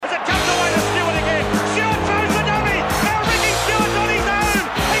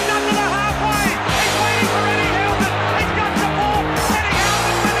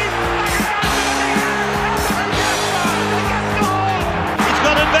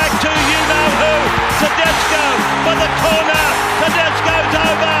corner. Tedesco's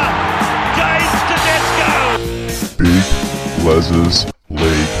over. James Tedesco. Big Les's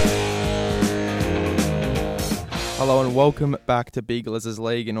League. Hello and welcome back to Big Les's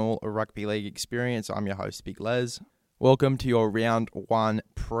League and all rugby league experience. I'm your host, Big Les. Welcome to your round one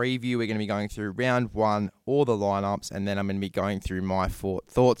preview. We're going to be going through round one, all the lineups, and then I'm going to be going through my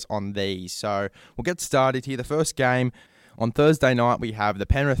thoughts on these. So we'll get started here. The first game on Thursday night, we have the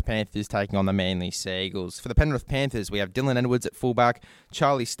Penrith Panthers taking on the Manly Seagulls. For the Penrith Panthers, we have Dylan Edwards at fullback,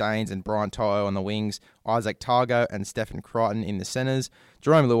 Charlie Staines and Brian To'o on the wings, Isaac Targo and Stephen Crichton in the centres,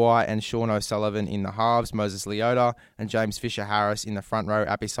 Jerome Luai and Sean O'Sullivan in the halves, Moses Leota and James Fisher-Harris in the front row,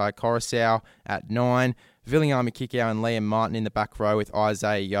 Apisai Coruscant at 9, Viliami Kikau and Liam Martin in the back row with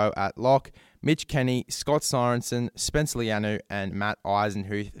Isaiah Yeo at lock, Mitch Kenny, Scott Sorensen, Spencer Lianu and Matt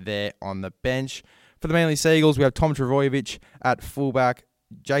Eisenhuth there on the bench. For the Manly Seagulls, we have Tom Trbojevic at fullback,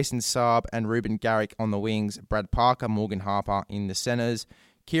 Jason Saab and Ruben Garrick on the wings, Brad Parker, Morgan Harper in the centres,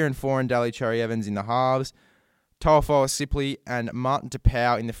 Kieran Foran, Daly Cherry Evans in the halves, Taofoa Sipley and Martin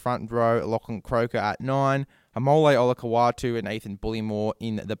Tapau in the front row, Lachlan Croker at 9, Amole Olakawatu and Ethan Bullymore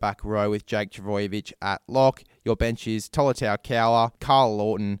in the back row with Jake Trbojevic at lock. Your bench is Tolatau Cowler, Carl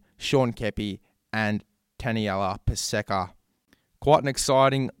Lawton, Sean Kepi and Taniela Paseka. Quite an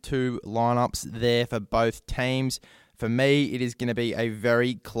exciting two lineups there for both teams. For me, it is going to be a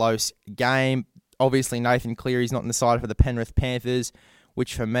very close game. Obviously, Nathan Cleary's not on the side for the Penrith Panthers,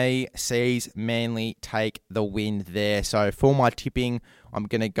 which for me sees Manly take the win there. So for my tipping, I'm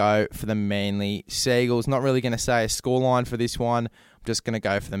going to go for the Manly Seagulls. Not really going to say a scoreline for this one. I'm just going to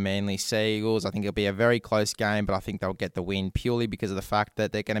go for the Manly Seagulls. I think it'll be a very close game, but I think they'll get the win purely because of the fact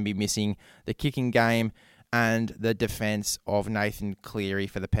that they're going to be missing the kicking game and the defence of Nathan Cleary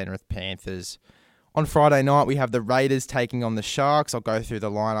for the Penrith Panthers. On Friday night, we have the Raiders taking on the Sharks. I'll go through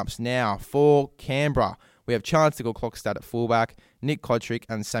the lineups now. For Canberra, we have Charnsigle Clockstad at fullback, Nick Kodrick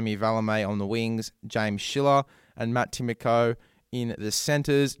and Sammy Valame on the wings, James Schiller and Matt Timoko in the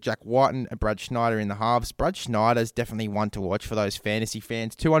centres, Jack Whiten and Brad Schneider in the halves. Brad Schneider's definitely one to watch for those fantasy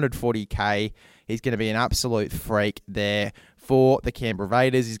fans. 240k. He's going to be an absolute freak there for the Canberra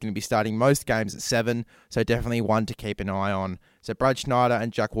Raiders. He's going to be starting most games at 7, so definitely one to keep an eye on. So Brad Schneider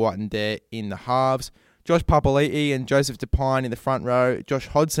and Jack Whiten there in the halves. Josh Papali'i and Joseph Depine in the front row. Josh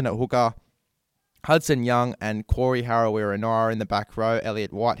Hodgson at hooker. Hudson Young and Corey Harawira-Naera in the back row.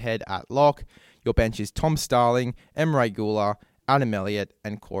 Elliot Whitehead at lock. Your bench is Tom Starling, Emre Gula, Adam Elliott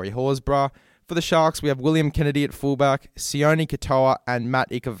and Corey Horsburgh. For the Sharks, we have William Kennedy at fullback, Sione Katoa and Matt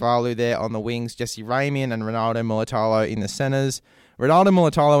Ikavalu there on the wings, Jesse Ramian and Ronaldo Mulatalo in the centres. Ronaldo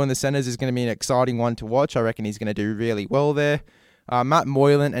Mulatalo in the centres is going to be an exciting one to watch. I reckon he's going to do really well there. Matt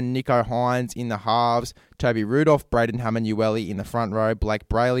Moylan and Nico Hines in the halves, Toby Rudolph, Braden Hamanueli in the front row, Blake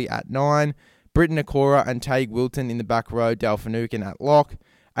Brayley at 9, Britton Nakora and Tague Wilton in the back row, Dal Finucane at lock,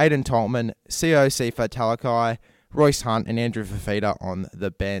 Aidan Tolman, COC Fatalakai, Royce Hunt and Andrew Fafita on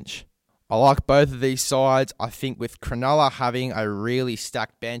the bench. I like both of these sides. I think with Cronulla having a really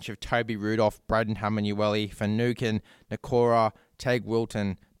stacked bench of Toby Rudolph, Braden Hamanueli, Finucane, Nakora, Tague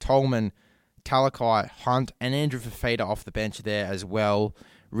Wilton, Tolman, Talakai, Hunt and Andrew Fafita off the bench there as well.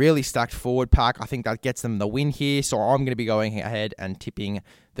 Really stacked forward pack. I think that gets them the win here. So I'm going to be going ahead and tipping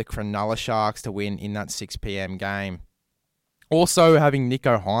the Cronulla Sharks to win in that 6 p.m. game. Also having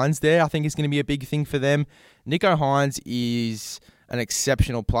Nico Hines there, I think is going to be a big thing for them. Nico Hines is an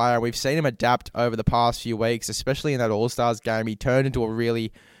exceptional player. We've seen him adapt over the past few weeks, especially in that All-Stars game. He turned into a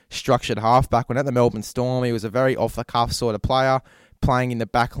really structured halfback. When at the Melbourne Storm, he was a very off-the-cuff sort of player, playing in the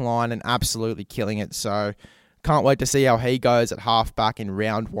back line and absolutely killing it. So can't wait to see how he goes at halfback in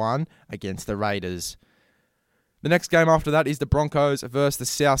round 1 against the Raiders. The next game after that is the Broncos versus the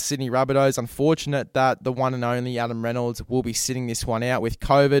South Sydney Rabbitohs. Unfortunate that the one and only Adam Reynolds will be sitting this one out with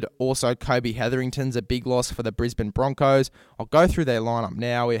COVID. Also, Kobe Hetherington's a big loss for the Brisbane Broncos. I'll go through their lineup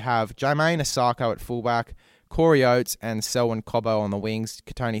now. We have Jermaine Asako at fullback, Corey Oates and Selwyn Cobbo on the wings,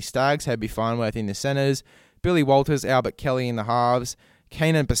 Katoni Staggs, Herbie Farnworth in the centres, Billy Walters, Albert Kelly in the halves,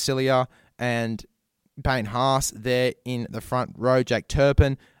 Keenan Basilia and Bane Haas there in the front row, Jake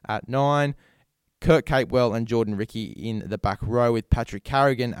Turpin at 9, Kurt Capewell and Jordan Ricky in the back row with Patrick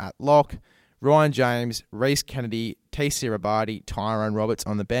Carrigan at lock, Ryan James, Reece Kennedy, TC Rabadi, Tyrone Roberts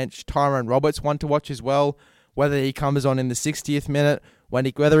on the bench. Tyrone Roberts, one to watch as well. Whether he comes on in the 60th minute,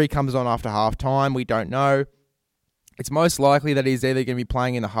 whether he comes on after half time, we don't know. It's most likely that he's either going to be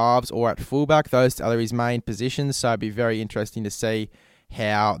playing in the halves or at fullback. Those are his main positions, so it'd be very interesting to see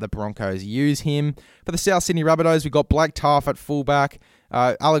how the Broncos use him. For the South Sydney Rabbitohs, we've got Blake Taaffe at fullback,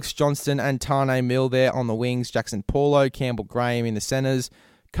 Alex Johnston and Tane Mill there on the wings, Jackson Paulo, Campbell Graham in the centres,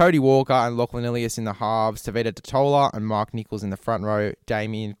 Cody Walker and Lachlan Ilias in the halves, Tavita Totola and Mark Nichols in the front row,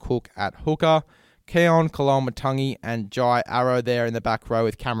 Damien Cook at hooker, Keon Kalamatangi and Jai Arrow there in the back row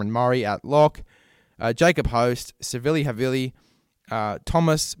with Cameron Murray at lock, Jacob Host, Savili Havili,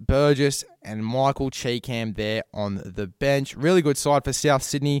 Thomas Burgess and Michael Cheekham there on the bench. Really good side for South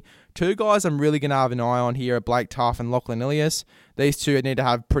Sydney. Two guys I'm really going to have an eye on here are Blake Taaffe and Lachlan Ilias. These two need to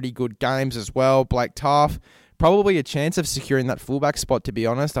have pretty good games as well. Blake Taaffe, probably a chance of securing that fullback spot, to be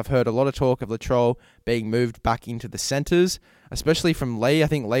honest. I've heard a lot of talk of Latrell being moved back into the centres, especially from Lee. I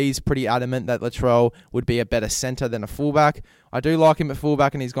think Lee's pretty adamant that Latrell would be a better centre than a fullback. I do like him at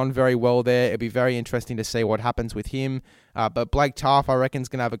fullback and he's gone very well there. It'll be very interesting to see what happens with him. But Blake Taaffe, I reckon, is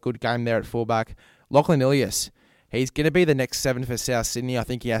going to have a good game there at fullback. Lachlan Ilias, he's going to be the next 7 for South Sydney. I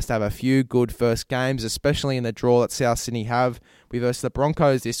think he has to have a few good first games, especially in the draw that South Sydney have. We versus the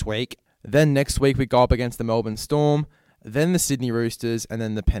Broncos this week. Then next week we go up against the Melbourne Storm, then the Sydney Roosters, and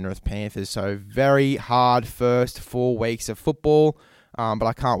then the Penrith Panthers. So very hard first 4 weeks of football, but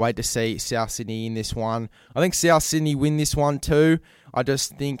I can't wait to see South Sydney in this one. I think South Sydney win this one too. I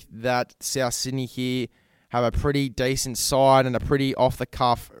just think that South Sydney here have a pretty decent side and a pretty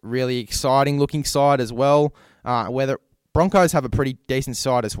off-the-cuff, really exciting-looking side as well. Whether Broncos have a pretty decent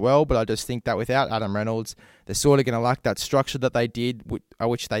side as well, but I just think that without Adam Reynolds, they're sort of going to lack that structure that they did,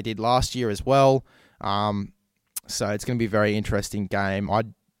 which they did last year as well. So it's going to be a very interesting game. I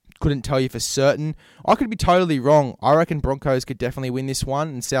couldn't tell you for certain. I could be totally wrong. I reckon Broncos could definitely win this one,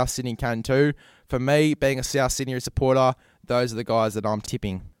 and South Sydney can too. For me, being a South Sydney supporter, those are the guys that I'm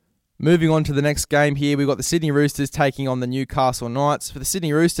tipping. Moving on to the next game here, we've got the Sydney Roosters taking on the Newcastle Knights. For the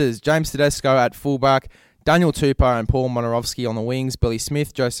Sydney Roosters, James Tedesco at fullback, Daniel Tupou and Paul Monorowski on the wings, Billy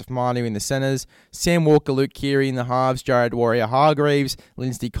Smith, Joseph Manu in the centres, Sam Walker, Luke Keary in the halves, Jared Warrior-Hargreaves,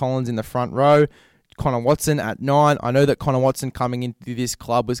 Lindsay Collins in the front row, Connor Watson at 9. I know that Connor Watson coming into this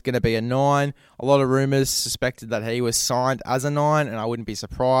club was going to be a 9. A lot of rumours suspected that he was signed as a 9, and I wouldn't be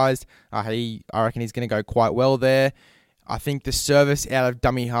surprised. I reckon he's going to go quite well there. I think the service out of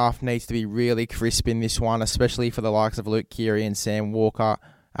dummy half needs to be really crisp in this one, especially for the likes of Luke Keary and Sam Walker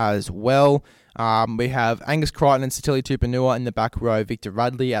as well. We have Angus Crichton and Satili Tupanua in the back row, Victor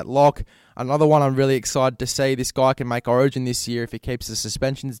Radley at lock. Another one I'm really excited to see. This guy can make Origin this year if he keeps the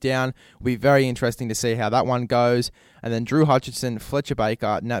suspensions down. It'll be very interesting to see how that one goes. And then Drew Hutchinson, Fletcher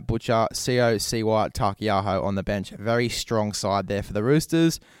Baker, Nat Butcher, Sio Siwa, Takiaho on the bench. Very strong side there for the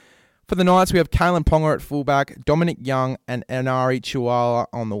Roosters. For the Knights, we have Kalen Ponga at fullback, Dominic Young and Enari Chihuahua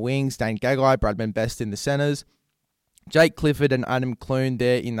on the wings, Dane Gagai, Bradman Best in the centres, Jake Clifford and Adam Clune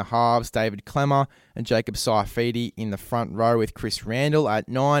there in the halves, David Clemmer and Jacob Saifidi in the front row with Chris Randall at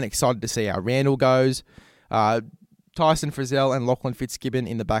 9. Excited to see how Randall goes. Tyson Frizzell and Lachlan Fitzgibbon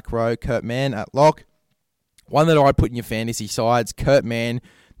in the back row, Kurt Mann at lock. One that I'd put in your fantasy sides, Kurt Mann.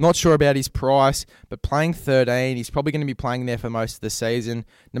 Not sure about his price, but playing 13, he's probably going to be playing there for most of the season.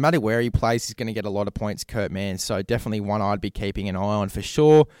 No matter where he plays, he's going to get a lot of points, Kurt Mann. So definitely one I'd be keeping an eye on for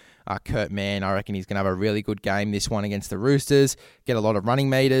sure. Kurt Mann, I reckon he's going to have a really good game this one against the Roosters, get a lot of running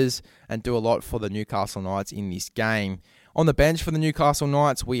meters, and do a lot for the Newcastle Knights in this game. On the bench for the Newcastle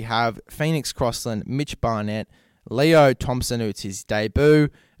Knights, we have Phoenix Crossland, Mitch Barnett, Leo Thompson, who it's his debut,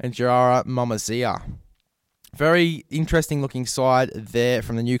 and Jarrah Mamazia. Very interesting looking side there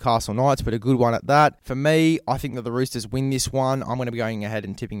from the Newcastle Knights, but a good one at that. For me, I think that the Roosters win this one. I'm going to be going ahead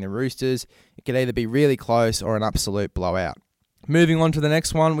and tipping the Roosters. It could either be really close or an absolute blowout. Moving on to the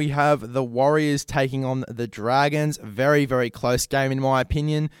next one, we have the Warriors taking on the Dragons. Very, very close game in my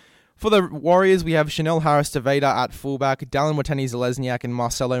opinion. For the Warriors, we have Chanel Harris-Tavita at fullback, Dallin Watene-Zelezniak and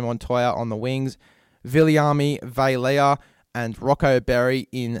Marcelo Montoya on the wings, Viliami Vailea and Rocco Berry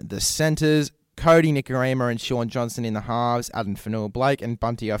in the centres, Cody Nikorima and Sean Johnson in the halves, Adam Fanua-Blake and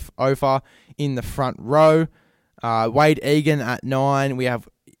Bunty Ofa in the front row. Wade Egan at 9. We have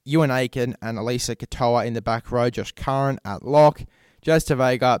Ewan Aiken and Elisa Katoa in the back row, Josh Curran at lock, Jaz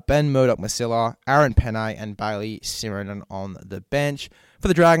Tavega, Ben Murdoch-Masila, Aaron Penne and Bailey Simonin on the bench. For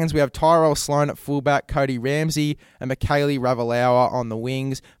the Dragons, we have Tyrell Sloan at fullback, Cody Ramsey and Michaeli Ravalawa on the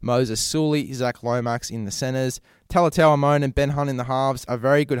wings, Moses Sully, Zach Lomax in the centres, Talatau Amon and Ben Hunt in the halves. A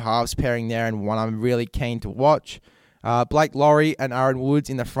very good halves pairing there and one I'm really keen to watch. Blake Laurie and Aaron Woods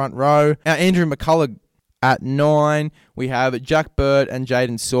in the front row. Now, Andrew McCullough at 9. We have Jack Bird and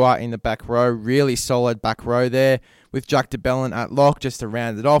Jaden Sewer in the back row. Really solid back row there with Jack DeBellin at lock just to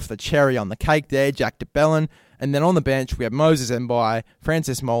round it off. The cherry on the cake there, Jack DeBellin. And then on the bench, we have Moses Mbai,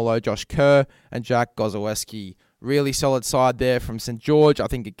 Francis Molo, Josh Kerr, and Jack Gozaweski. Really solid side there from St. George. I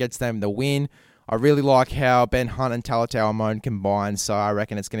think it gets them the win. I really like how Ben Hunt and Talatau Amon combine, so I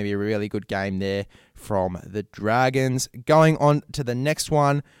reckon it's going to be a really good game there from the Dragons. Going on to the next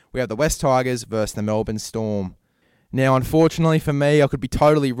one, we have the West Tigers versus the Melbourne Storm. Now, unfortunately for me, I could be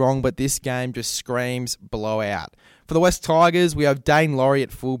totally wrong, but this game just screams blowout. For the West Tigers, we have Dane Laurie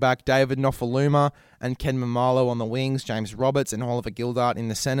at fullback, David Nofaluma and Ken Mamalo on the wings, James Roberts and Oliver Gildart in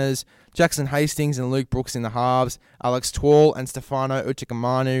the centres, Jackson Hastings and Luke Brooks in the halves, Alex Twall and Stefano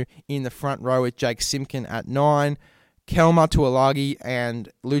Uchikamanu in the front row with Jake Simpkin at 9, Kelma Tuolagi and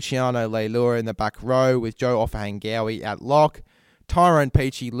Luciano Leilua in the back row with Joe Offahangawi at lock, Tyrone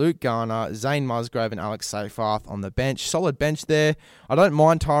Peachy, Luke Garner, Zane Musgrove and Alex Seyfarth on the bench. Solid bench there. I don't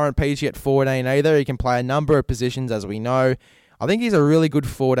mind Tyrone Peachy at 14 either. He can play a number of positions, as we know. I think he's a really good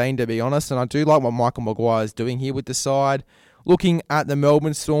 14, to be honest, and I do like what Michael Maguire is doing here with the side. Looking at the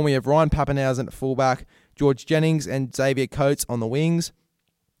Melbourne Storm, we have Ryan Papenhuyzen at fullback, George Jennings and Xavier Coates on the wings,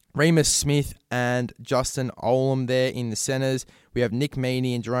 Remus Smith and Justin Olam there in the centres. We have Nick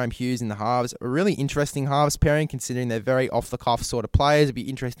Meaney and Jerome Hughes in the halves. A really interesting halves pairing considering they're very off-the-cuff sort of players. It'd be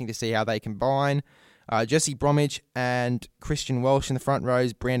interesting to see how they combine. Jesse Bromwich and Christian Welsh in the front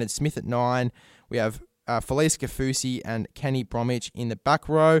rows. Brandon Smith at 9. We have Felice Kafusi and Kenny Bromwich in the back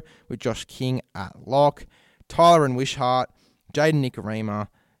row with Josh King at lock. Tyler and Wishart, Jaden Nikorima,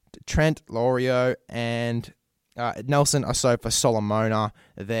 Trent Lorio and Nelson Asofa Solomona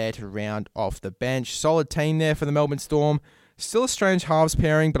there to round off the bench. Solid team there for the Melbourne Storm. Still a strange halves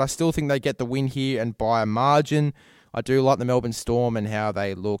pairing, but I still think they get the win here and by a margin. I do like the Melbourne Storm and how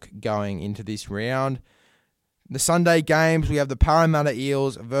they look going into this round. The Sunday games, we have the Parramatta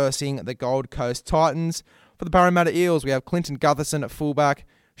Eels versus the Gold Coast Titans. For the Parramatta Eels, we have Clinton Gutherson at fullback,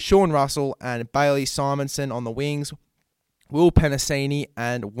 Sean Russell and Bailey Simonson on the wings, Will Penasini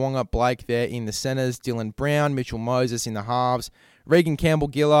and Wonga Blake there in the centres, Dylan Brown, Mitchell Moses in the halves, Regan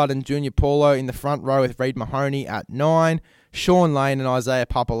Campbell-Gillard and Junior Paulo in the front row with Reid Mahoney at 9, Sean Lane and Isaiah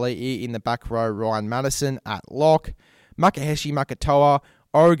Papali'i in the back row, Ryan Madison at lock, Makaheshi Makatoa,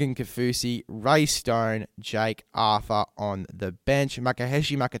 Oregon Kafusi, Ray Stone, Jake Arthur on the bench.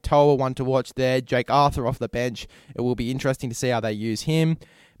 Makaheshi Makatoa, one to watch there. Jake Arthur off the bench. It will be interesting to see how they use him.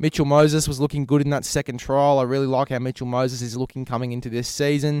 Mitchell Moses was looking good in that second trial. I really like how Mitchell Moses is looking coming into this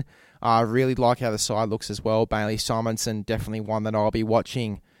season. I really like how the side looks as well. Bailey Simonson, definitely one that I'll be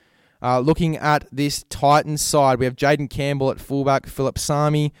watching. Looking at this Titans side, we have Jaden Campbell at fullback, Philip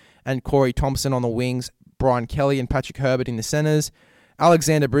Sami and Corey Thompson on the wings, Brian Kelly and Patrick Herbert in the centres,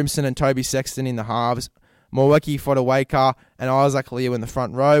 Alexander Brimson and Toby Sexton in the halves, Mweki Fodawaka and Isaac Liu in the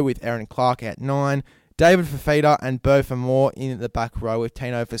front row with Aaron Clark at 9, David Fafita and Beau Fermor in the back row with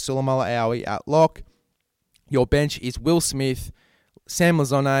Tino Fasulamala-Aui at lock. Your bench is Will Smith, Sam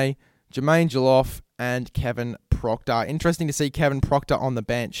Lazone, Jermaine Jaloff and Kevin Proctor. Interesting to see Kevin Proctor on the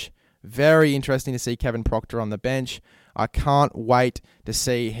bench. Very interesting to see Kevin Proctor on the bench. I can't wait to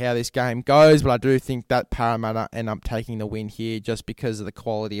see how this game goes, but I do think that Parramatta end up taking the win here just because of the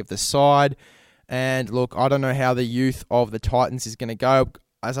quality of the side. And look, I don't know how the youth of the Titans is going to go.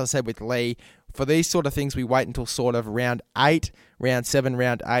 As I said with Lee, for these sort of things, we wait until sort of round 7,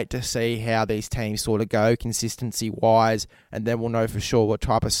 round 8 to see how these teams sort of go consistency-wise, and then we'll know for sure what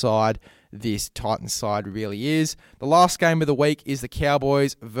type of side this Titans side really is. The last game of the week is the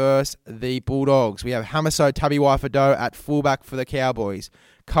Cowboys versus the Bulldogs. We have Hamiso Tabuai-Fidow at fullback for the Cowboys,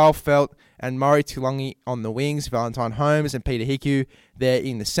 Carl Felt and Murray Tuilagi on the wings, Valentine Holmes and Peter Hiku there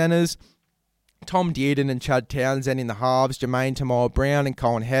in the centres, Tom Dearden and Chad Townsend in the halves, Jermaine Tamoa-Brown and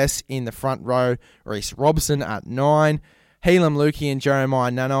Colin Hess in the front row, Reece Robson at 9, Helam Lukey and Jeremiah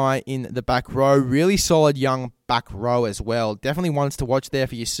Nanai in the back row. Really solid young back row as well. Definitely ones to watch there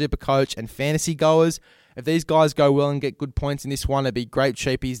for your super coach and fantasy goers. If these guys go well and get good points in this one, it'd be great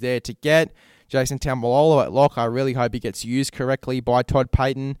cheapies there to get. Jason Taumalolo at lock. I really hope he gets used correctly by Todd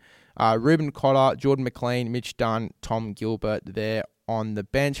Payton. Ruben Cotter, Jordan McLean, Mitch Dunn, Tom Gilbert there on the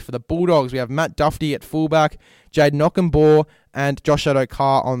bench. For the Bulldogs, we have Matt Duffy at fullback, Jade Knockenbaugh and Josh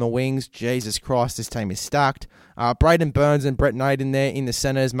Adokar on the wings. Jesus Christ, this team is stacked. Braden Burns and Brett Naden there in the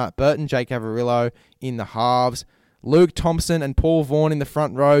centres, Matt Burton, Jake Averillo in the halves, Luke Thompson and Paul Vaughan in the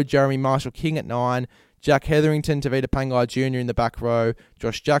front row, Jeremy Marshall-King at 9, Jack Hetherington, Tavita Pangai Jr. in the back row,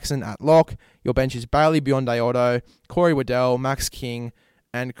 Josh Jackson at lock. Your bench is Bailey Biondi-Otto, Corey Waddell, Max King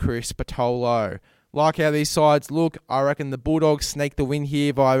and Chris Patolo. Like how these sides look, I reckon the Bulldogs sneak the win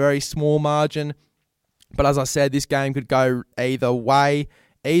here by a very small margin. But as I said, this game could go either way.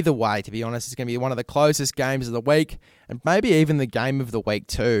 Either way, to be honest, it's going to be one of the closest games of the week and maybe even the game of the week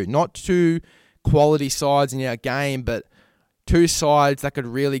too. Not two quality sides in our game, but two sides that could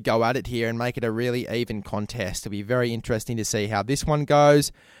really go at it here and make it a really even contest. It'll be very interesting to see how this one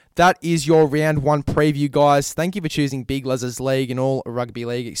goes. that is your round one preview, guys. Thank you for choosing Big Les's League and all rugby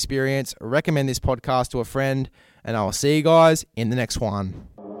league experience. Recommend this podcast to a friend, and I will see you guys in the next one.